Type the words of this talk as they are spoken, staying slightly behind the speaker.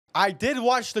I did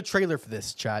watch the trailer for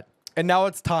this, chat. And now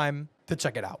it's time to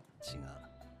check it out.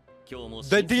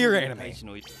 The Deer anime.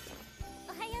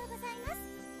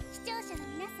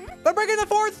 They're breaking the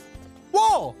fourth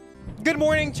wall. Good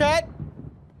morning, chat.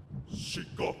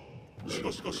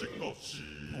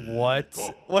 What?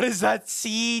 What is that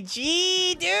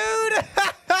CG, dude?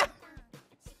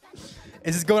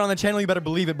 Is this going on the channel? You better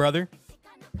believe it, brother.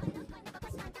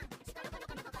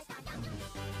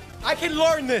 I can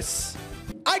learn this.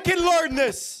 I can learn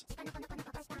this.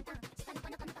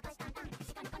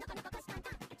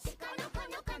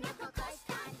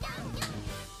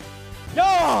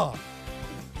 Yo!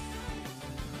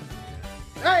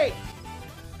 Hey!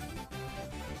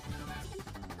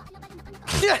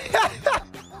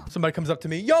 Somebody comes up to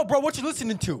me. Yo, bro, what you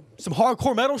listening to? Some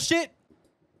hardcore metal shit?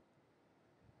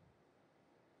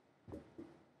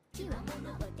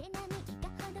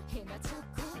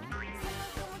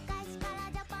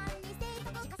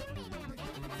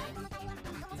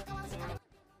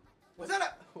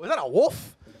 Was that a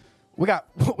wolf? We got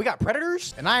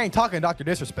predators, and I ain't talking Dr.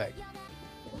 Disrespect.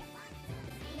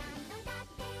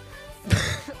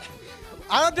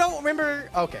 I don't remember.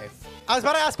 Okay, I was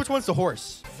about to ask which one's the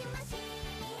horse.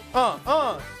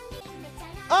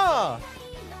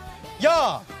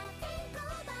 Yeah.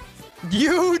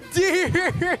 You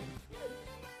deer.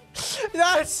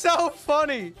 That's so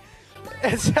funny.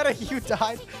 Instead of you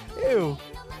died. Ew.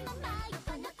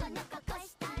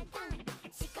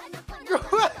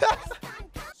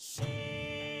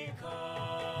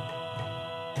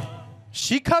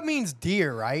 Shika means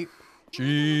deer, right?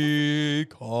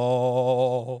 Shika.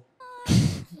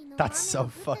 That's so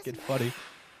fucking funny.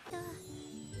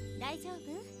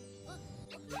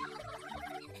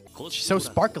 She's so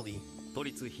sparkly.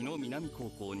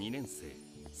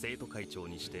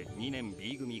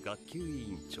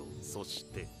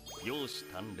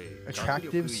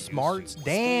 Attractive, smart,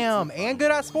 damn, and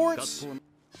good at sports.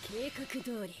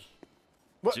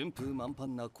 What?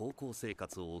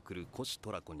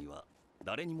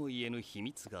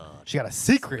 She got a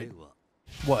secret.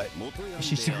 What? Is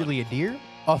she secretly a deer?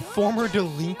 A former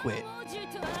delinquent.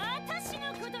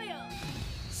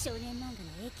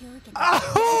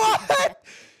 Oh, what?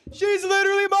 She's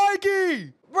literally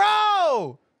Mikey!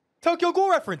 Bro! Tokyo Ghoul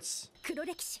reference.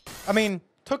 I mean,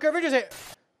 Tokyo Revengers.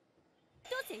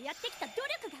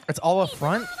 It's all up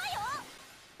front?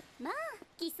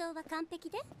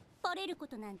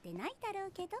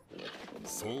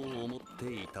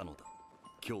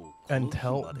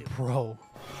 Until, bro,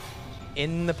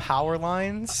 in the power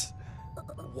lines?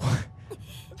 What?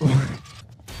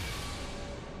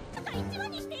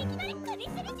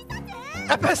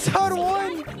 Episode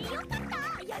 1?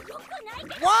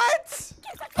 What?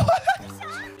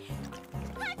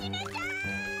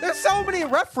 There's so many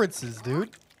references,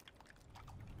 dude.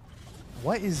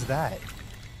 What is that?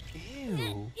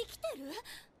 Ew.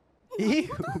 Ew.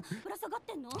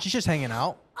 She's just hanging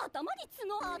out.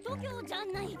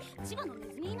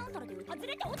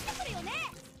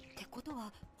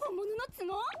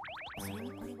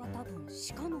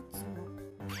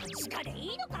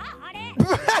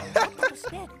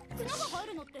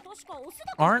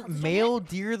 Aren't male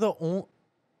deer the only...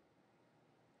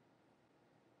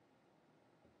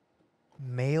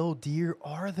 Male deer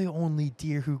are the only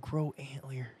deer who grow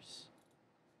antlers.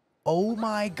 Oh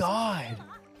my god.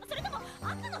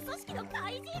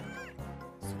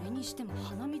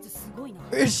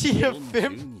 Is she a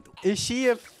fem? Is she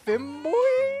a femboy?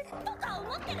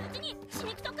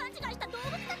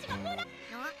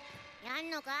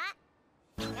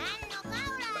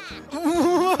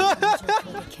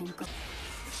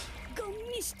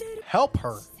 Help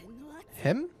her.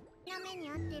 Him?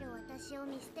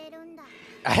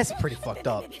 That's pretty fucked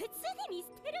up.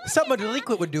 Something a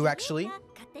delinquent would do, actually.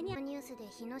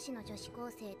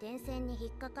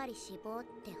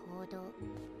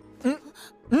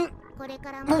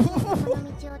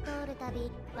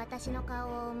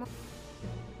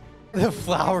 The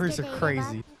flowers are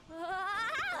crazy.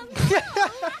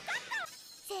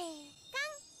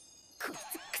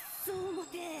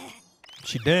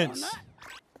 She danced.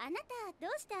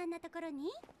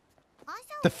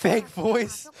 The fake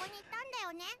voice.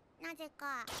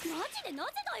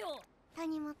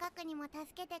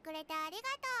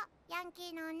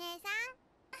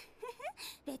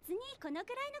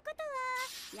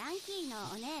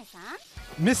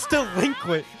 Miss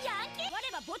Delinquent.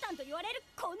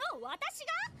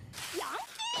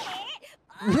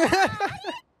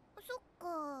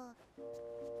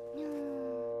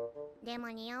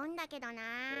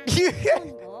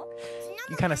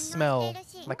 You kind of smell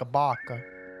like a baka.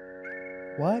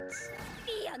 What?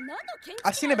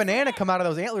 I've seen a banana come out of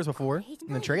those antlers before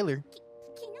in the trailer.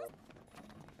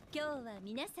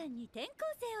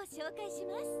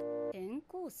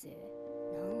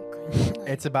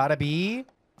 It's about to be...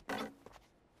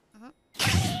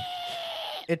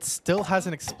 It still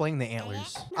hasn't explained the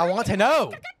antlers. I want to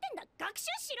know.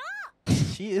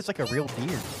 She is like a real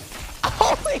deer.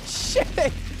 Holy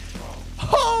shit!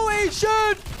 Holy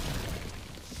shit!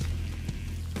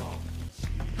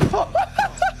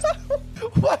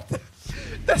 What the?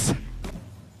 This...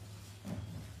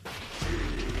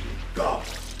 Go!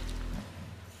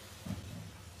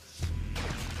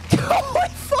 Holy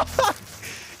fuck!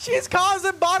 She's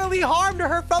causing bodily harm to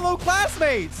her fellow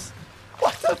classmates!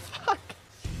 What the fuck?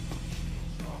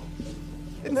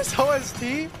 In this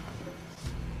OST?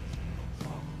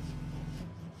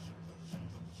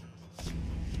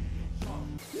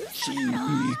 Chica!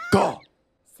 Oh.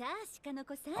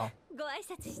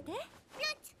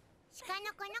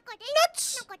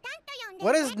 Nuts!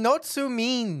 What does Notsu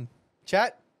mean?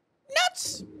 Chat?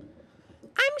 Nuts!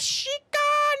 I'm Shika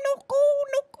Noko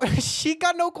Noko.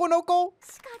 Shika Noko Noko?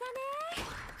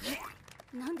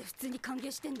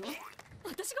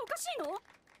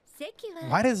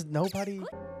 Why does nobody...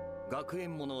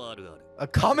 A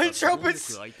common trope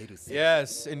is...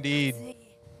 Yes, indeed.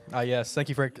 Yes, thank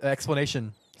you for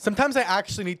explanation. Sometimes I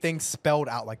actually need things spelled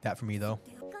out like that for me, though.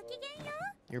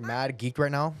 You're mad geeked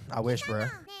right now? I wish, bro.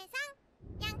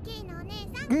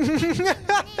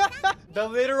 The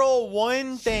literal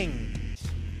one thing.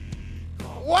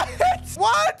 What?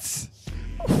 What?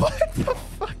 What the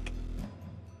fuck?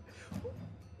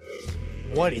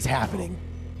 What is happening?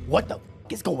 What the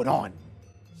fuck is going on?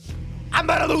 I'm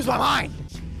about to lose my mind.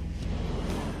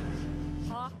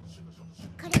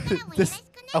 This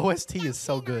OST is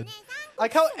so good.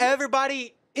 Like how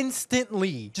everybody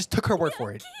instantly just took her word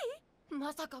for it.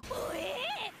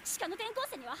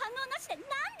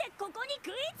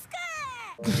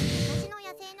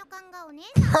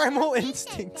 Primal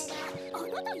instincts.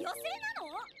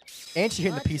 And she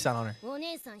hitting the peace sign on her.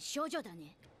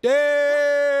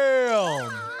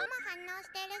 Damn!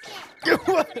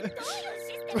 What?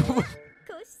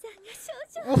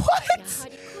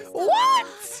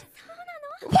 What?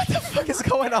 What the fuck is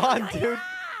going on, dude?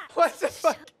 What the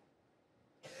fuck?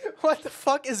 What the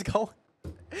fuck is going?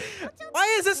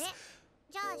 Why is this?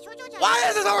 Why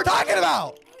is this what we're talking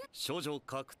about?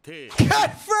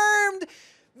 Confirmed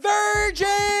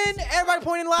virgin. Everybody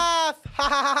point and laugh.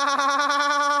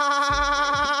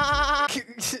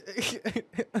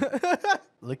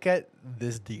 Look at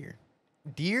this deer.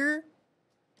 Deer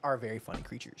are very funny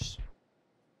creatures.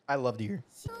 I love deer.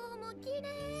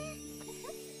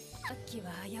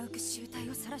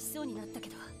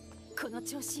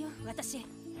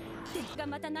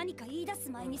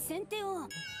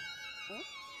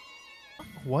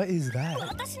 What is that?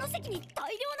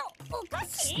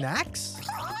 Snacks?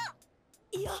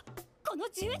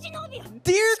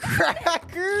 Deer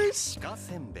crackers?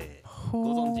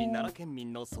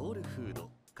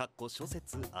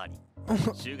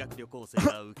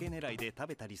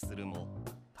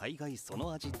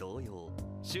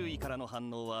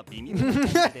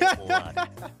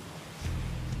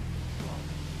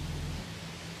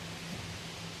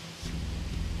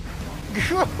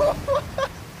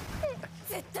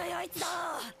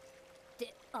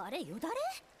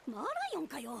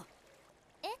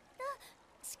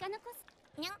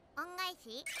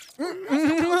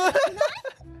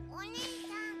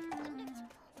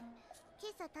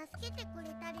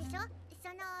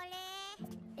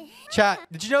 Chat,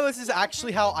 did you know this is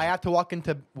actually how I have to walk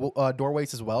into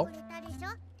doorways as well?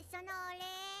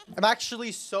 I'm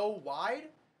actually so wide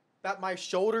that my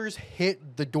shoulders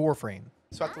hit the door frame.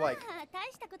 So I have to like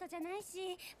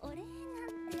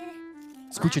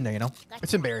scooch in there, you know?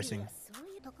 It's embarrassing.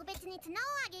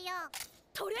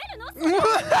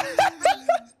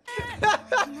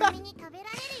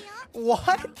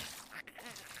 What?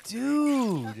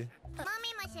 Dude.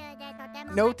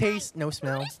 No taste, no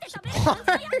smell.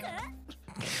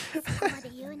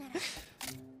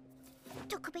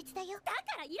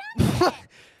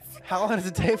 How long does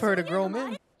it take for her to grow them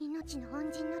in?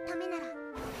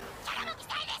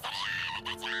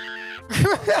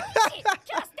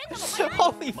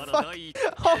 Holy fuck.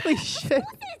 Holy shit.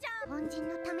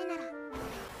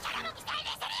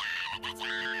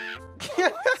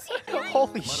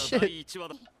 Holy shit.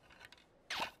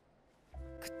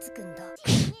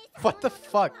 What the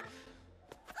fuck?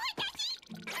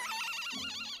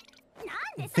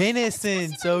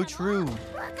 Venison, so true.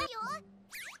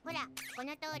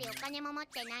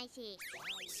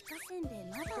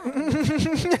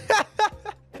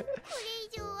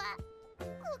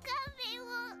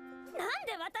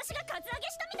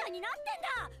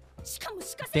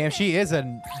 Damn, she is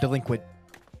a delinquent.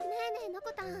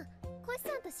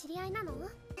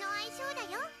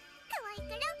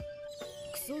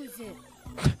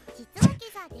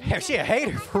 Damn, she a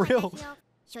hater for real.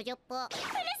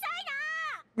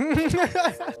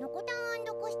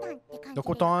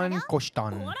 Nokotan,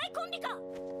 Kostan.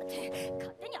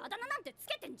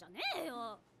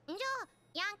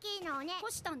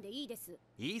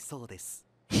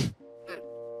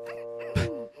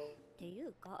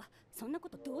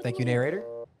 Thank you, narrator.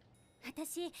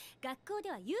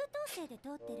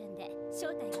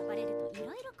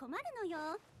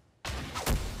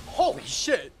 Holy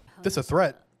shit! This is a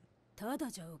threat.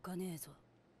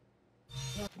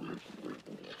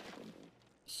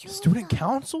 Student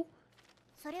council?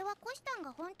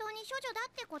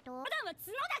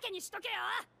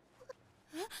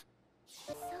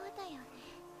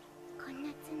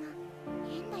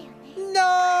 No!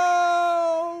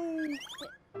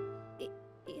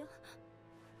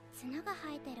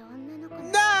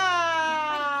 No!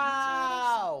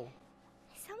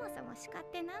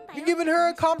 You're giving her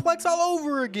a complex all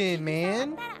over again,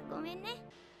 man.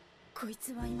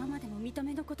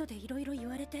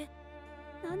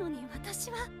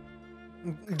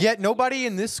 Yet nobody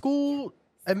in this school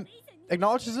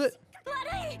acknowledges it.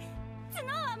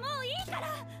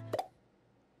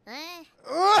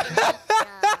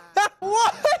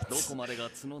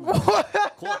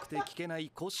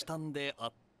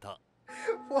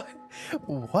 What?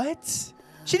 What?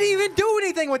 She didn't even do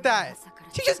anything with that.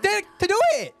 She just did it to do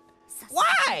it.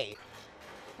 Why?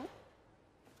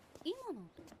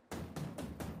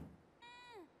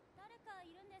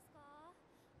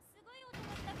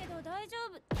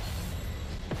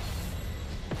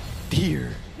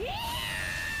 Deer.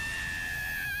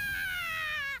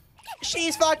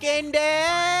 She's fucking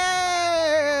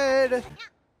dead.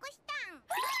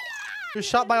 Just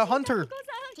shot by a hunter.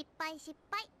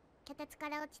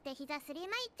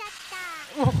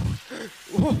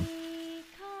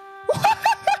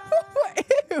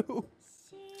 Ew.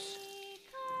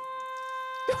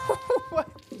 What?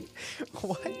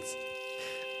 What?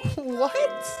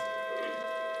 What?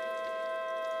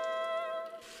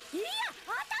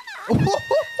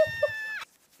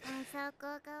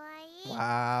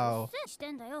 Wow.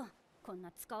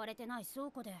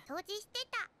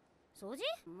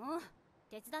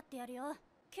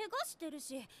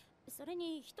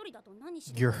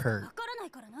 You're hurt.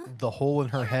 The hole in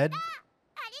her head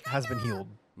has been healed.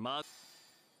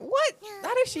 What?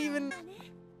 How does she even...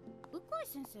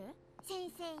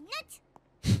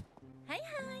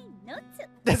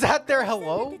 Is that their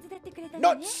hello?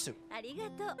 Nuts!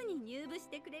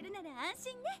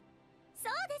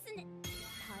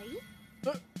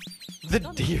 The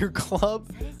Deer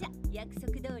Club?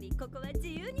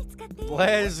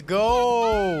 Let's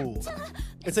go!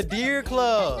 It's a deer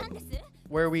club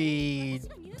where we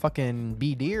fucking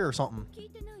be deer or something.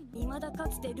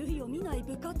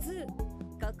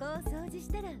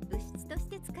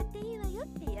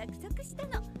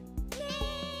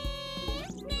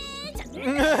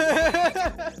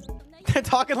 They're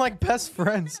talking like best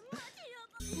friends.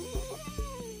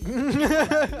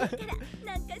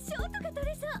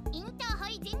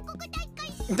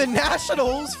 The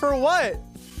nationals for what?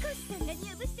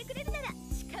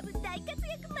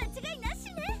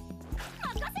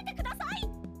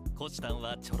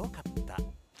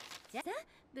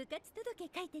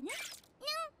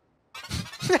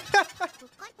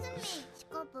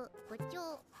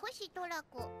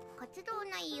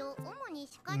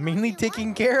 Mainly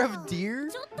taking care of deer?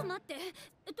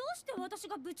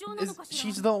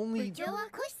 She's the only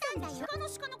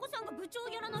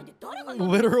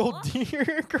literal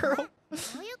deer girl.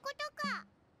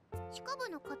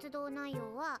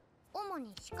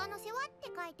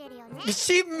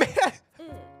 She mad.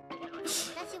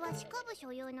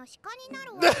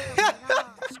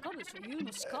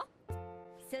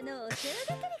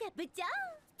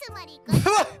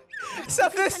 So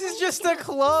this is just a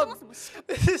club.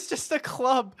 This is just a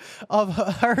club of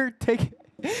her taking.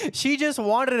 She just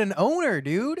wanted an owner,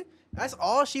 dude. That's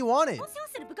all she wanted.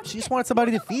 She just wanted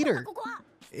somebody to feed her.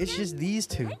 It's just these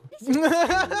two.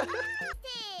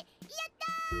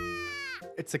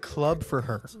 It's a club for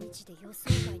her.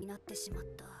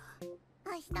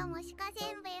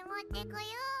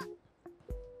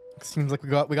 Seems like we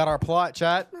got our plot,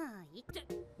 chat.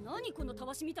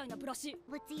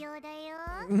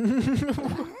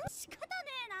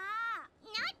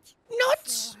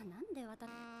 Nuts!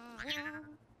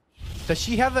 Does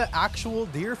she have an actual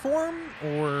deer form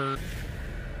or?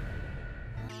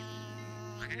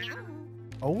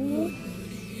 Oh.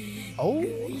 Oh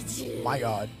my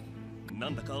god.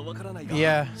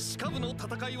 Yeah.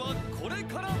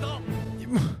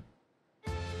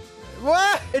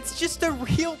 What? It's just a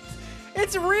real...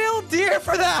 It's real deer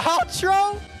for the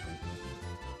outro?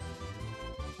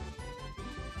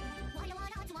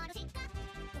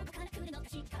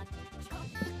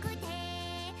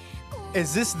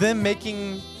 Is this them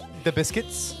making the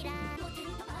biscuits?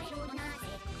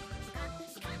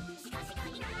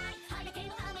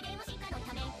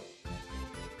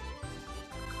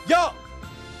 Yo!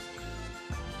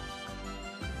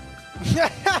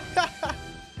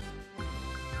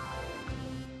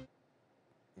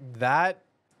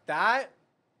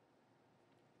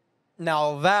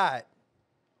 Now that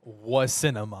was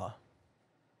cinema.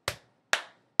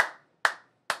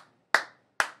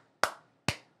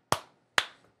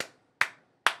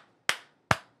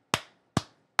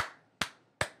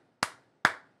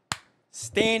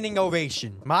 Standing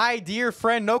ovation. My Deer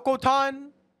Friend Nokotan,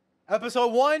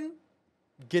 episode 1,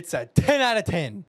 gets a 10 out of 10.